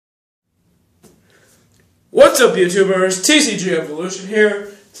What's up, YouTubers? TCG Evolution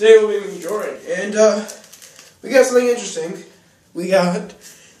here. Today we'll be with Jordan, and we got something interesting. We got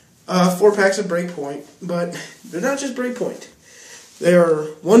 4 packs of Breakpoint, but they're not just Breakpoint. They are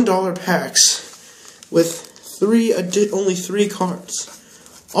 $1 packs with only 3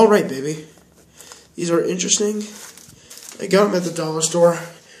 cards. All right, baby. These are interesting. I got them at the dollar store,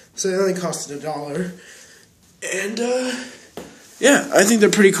 so they only costed $1. And yeah, I think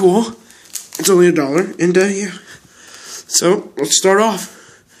they're pretty cool. It's only $1, and yeah. So let's start off.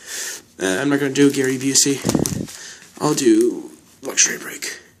 I'm not gonna do Gary Busey. I'll do Luxury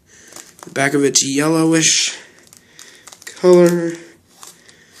Break. The back of it's yellowish color,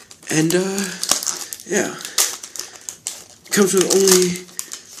 and yeah, comes with only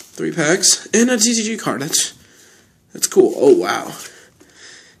 3 packs and a TCG card. That's cool. Oh wow,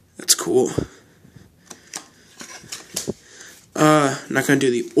 that's cool. I'm not gonna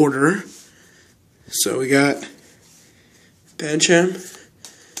do the order. So we got Bancham,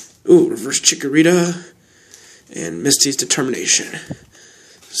 Reverse Chikorita, and Misty's Determination.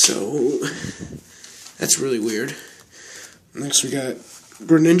 So that's really weird. Next we got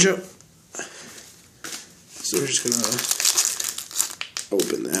Greninja. So we're just gonna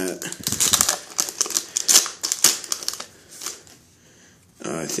open that.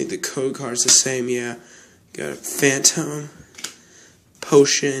 I think the code card's the same, yeah. Got a Phantom,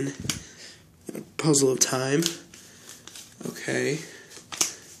 Potion, and a Puzzle of Time. Okay.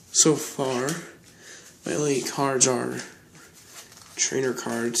 So far, my only cards are trainer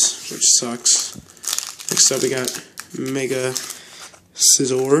cards, which sucks. Next up we got Mega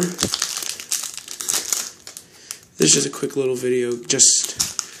Scizor. This is just a quick little video, just,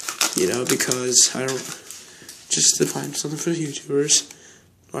 because I don't, just to find something for the YouTubers.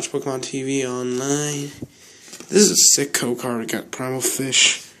 Watch Pokemon TV online. This is a sick code card. We got Primal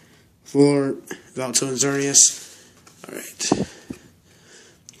Fish, Flor, Valto, and Xerneas. Alright.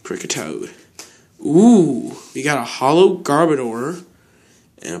 Kricketoad. We got a Hollow Garbodor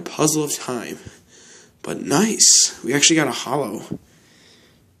and a Puzzle of Time. But nice. We actually got a Hollow.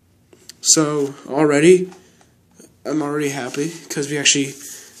 So, I'm already happy because we actually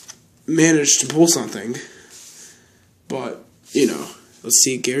managed to pull something. But, let's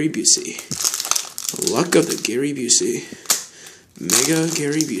see Gary Busey. Luck of the Gary Busey. Mega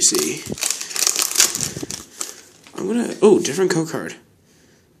Gary Busey. Different code card.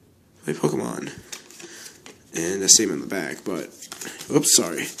 Play Pokemon. And the same in the back, but, oops,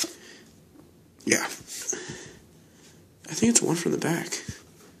 sorry. Yeah. I think it's one from the back.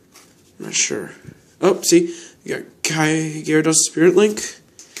 I'm not sure. Oh, see, you got Gyarados Spirit Link.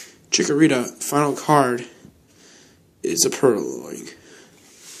 Chikorita, final card is a Purloin.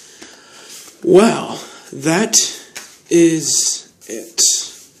 Well, that is it.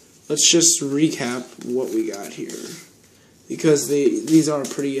 Let's just recap what we got here, because these are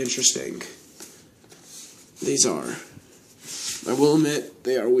pretty interesting. These are. I will admit,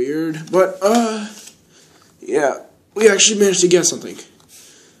 they are weird, but, yeah, we actually managed to get something.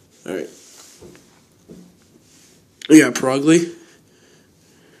 Alright. We got Progly,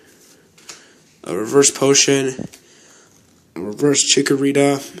 a Reverse Potion, a Reverse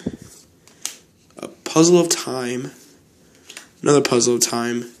Chikorita, a Puzzle of Time, another Puzzle of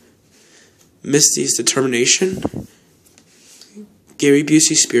Time, Misty's Determination, Gary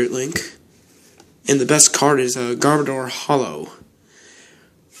Busey Spirit Link, and the best card is a Garbodor Hollow.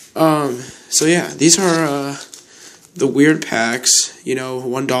 So yeah, these are the weird packs,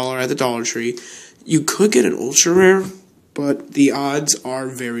 $1 at the Dollar Tree. You could get an ultra rare, but the odds are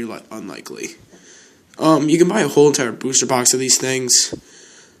very unlikely. You can buy a whole entire booster box of these things,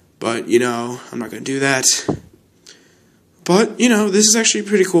 but, I'm not going to do that. But, this is actually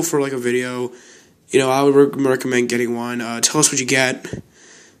pretty cool for, a video. I would recommend getting one. Tell us what you get.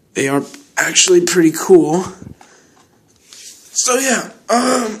 They are actually pretty cool. So, yeah,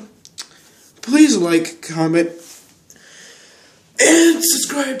 please like, comment, and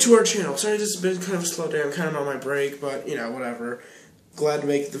subscribe to our channel. Sorry, this has been kind of a slow day. I'm kind of on my break, but, whatever. Glad to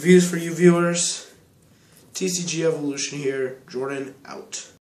make the views for you viewers. TCG Evolution here. Jordan out.